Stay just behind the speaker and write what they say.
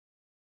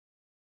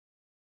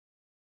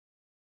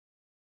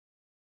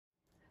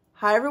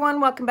Hi everyone,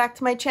 welcome back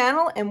to my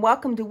channel and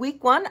welcome to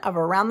week 1 of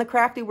Around the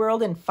Crafty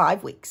World in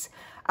 5 weeks.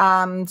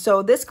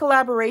 So this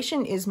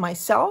collaboration is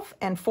myself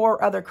and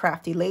 4 other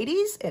crafty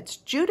ladies. It's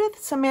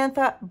Judith,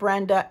 Samantha,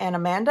 Brenda, and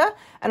Amanda,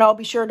 and I'll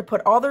be sure to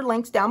put all their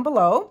links down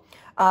below.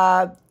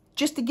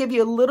 Just to give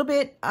you a little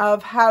bit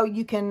of how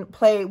you can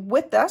play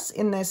with us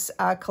in this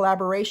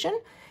collaboration.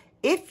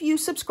 If you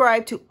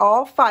subscribe to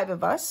all 5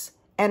 of us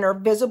and are a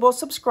visible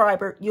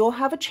subscriber, you'll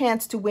have a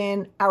chance to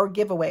win our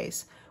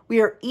giveaways. We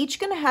are each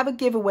going to have a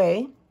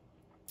giveaway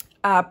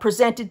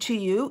presented to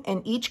you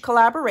in each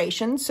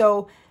collaboration.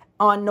 So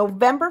on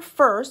November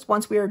 1st,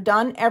 once we are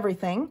done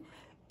everything,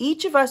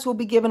 each of us will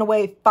be giving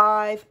away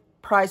 5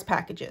 prize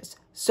packages.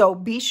 So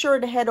be sure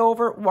to head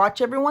over, watch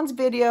everyone's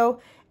video,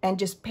 and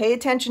just pay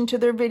attention to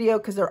their video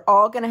because they're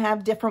all going to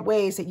have different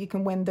ways that you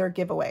can win their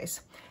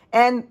giveaways.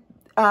 And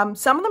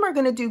some of them are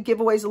going to do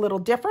giveaways a little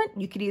different.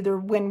 You could either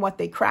win what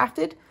they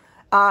crafted,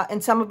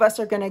 and some of us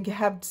are going to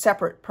have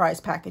separate prize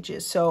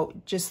packages. So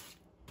just,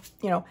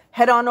 you know,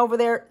 head on over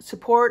there,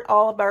 support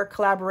all of our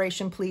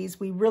collaboration, please.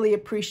 We really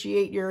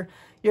appreciate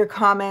your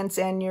comments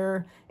and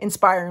your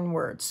inspiring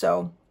words.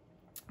 So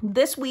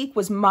this week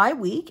was my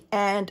week,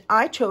 and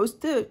I chose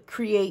to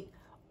create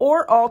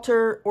or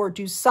alter or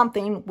do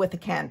something with a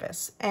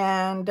canvas.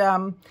 And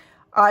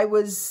I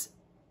was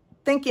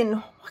thinking,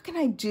 what can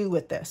I do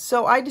with this?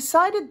 So I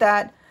decided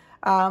that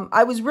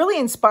I was really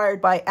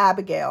inspired by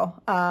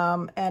Abigail,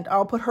 and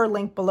I'll put her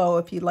link below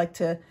if you'd like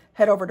to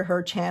head over to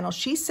her channel.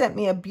 She sent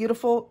me a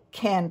beautiful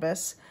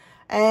canvas,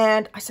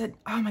 and I said,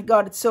 oh my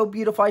God, it's so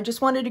beautiful. I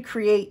just wanted to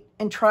create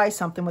and try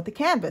something with the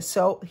canvas.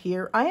 So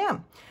here I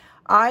am.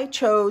 I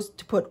chose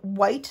to put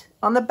white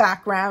on the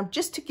background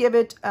just to give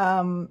it,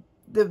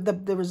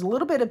 there was a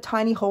little bit of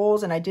tiny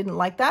holes, and I didn't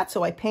like that.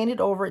 So I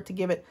painted over it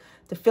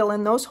to fill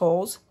in those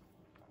holes.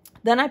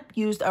 Then I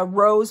used a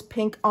rose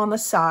pink on the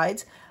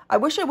sides. I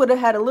wish I would have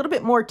had a little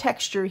bit more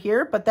texture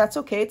here, but that's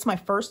okay. It's my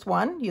first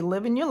one. You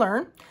live and you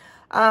learn.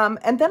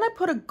 And then I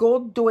put a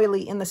gold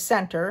doily in the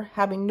center,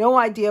 having no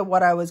idea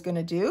what I was going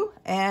to do.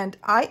 And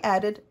I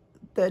added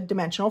the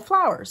dimensional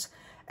flowers.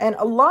 And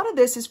a lot of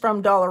this is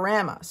from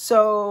Dollarama.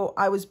 So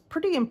I was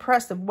pretty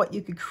impressed of what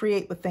you could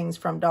create with things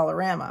from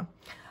Dollarama.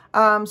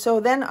 So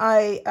then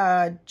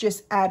I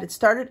just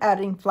started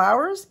adding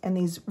flowers and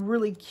these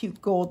really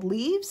cute gold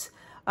leaves.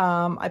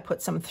 I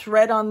put some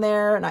thread on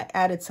there, and I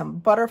added some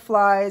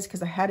butterflies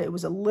because it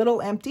was a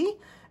little empty,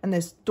 and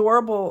this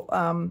adorable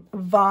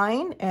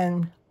vine.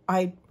 And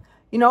I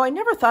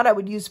never thought I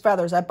would use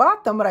feathers. I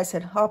bought them, but I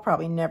said, I'll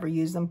probably never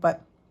use them,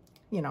 but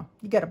you know,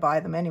 you got to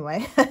buy them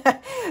anyway.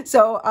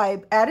 So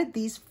I added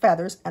these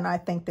feathers, and I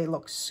think they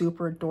look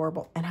super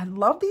adorable. And I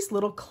love these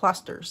little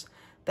clusters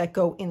that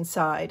go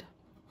inside.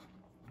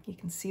 You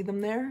can see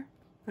them there.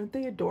 Aren't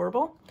they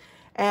adorable?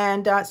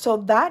 And so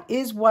that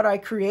is what I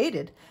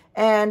created.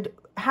 And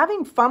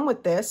having fun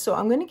with this, so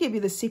I'm going to give you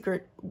the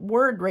secret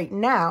word right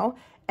now.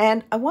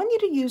 And I want you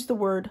to use the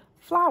word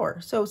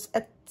flower. So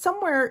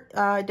somewhere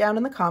down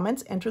in the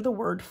comments, enter the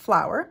word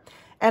flower.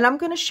 And I'm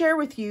going to share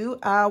with you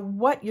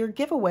what your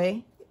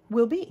giveaway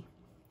will be.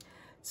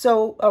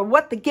 So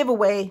what the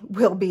giveaway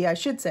will be, I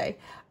should say.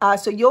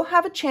 So you'll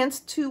have a chance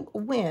to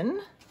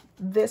win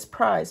this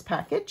prize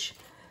package.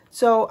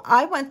 So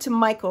I went to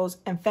Michael's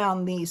and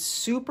found these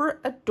super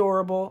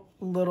adorable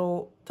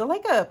little, they're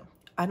like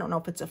I don't know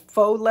if it's a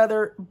faux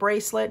leather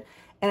bracelet,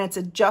 and it's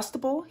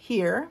adjustable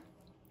here.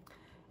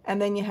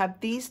 And then you have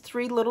these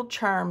 3 little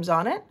charms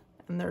on it,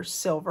 and they're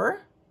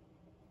silver.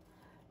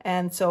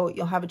 And so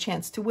you'll have a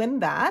chance to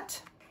win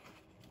that.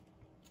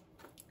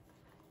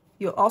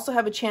 You'll also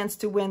have a chance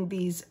to win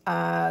these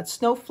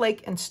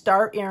snowflake and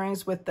star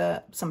earrings with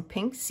some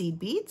pink seed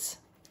beads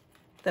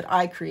that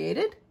I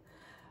created.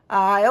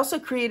 I also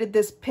created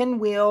this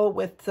pinwheel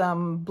with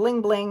some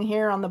bling bling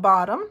here on the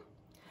bottom.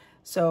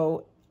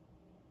 So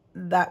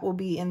that will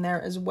be in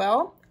there as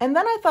well. And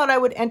then I thought I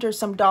would enter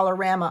some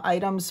Dollarama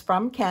items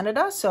from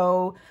Canada.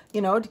 So, you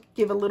know, to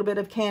give a little bit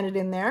of Canada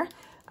in there.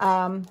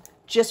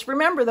 Just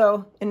remember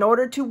though, in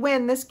order to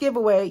win this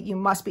giveaway, you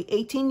must be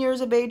 18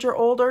 years of age or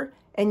older.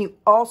 And you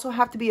also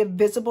have to be a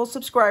visible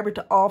subscriber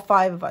to all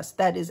 5 of us.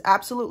 That is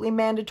absolutely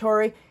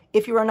mandatory.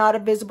 If you are not a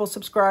visible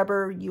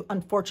subscriber, you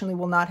unfortunately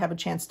will not have a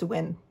chance to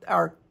win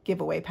our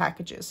giveaway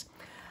packages.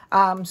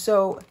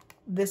 So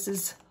this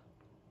is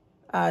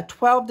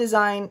 12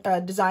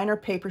 designer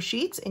paper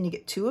sheets, and you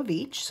get 2 of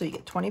each, so you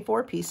get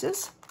 24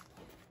 pieces.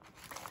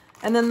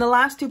 And then the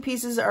last 2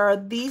 pieces are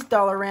these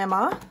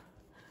Dollarama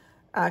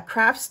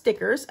craft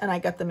stickers, and I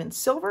got them in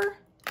silver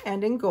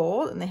and in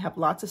gold, and they have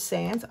lots of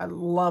sayings. I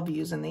love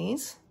using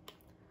these.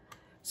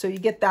 So you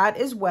get that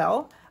as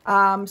well.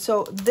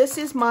 So this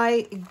is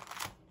my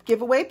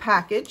giveaway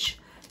package.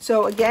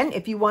 So again,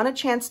 if you want a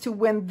chance to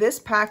win this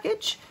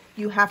package,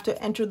 you have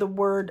to enter the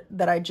word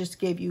that I just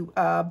gave you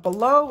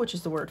below, which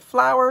is the word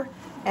flower,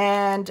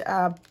 and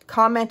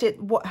comment it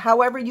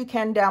however you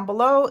can down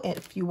below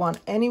if you want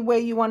any way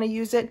you want to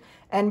use it.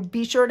 And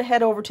be sure to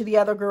head over to the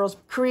other girls'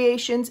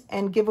 creations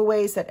and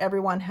giveaways that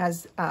everyone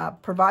has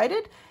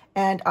provided.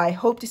 And I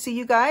hope to see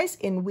you guys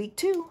in week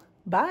 2.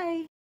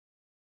 Bye.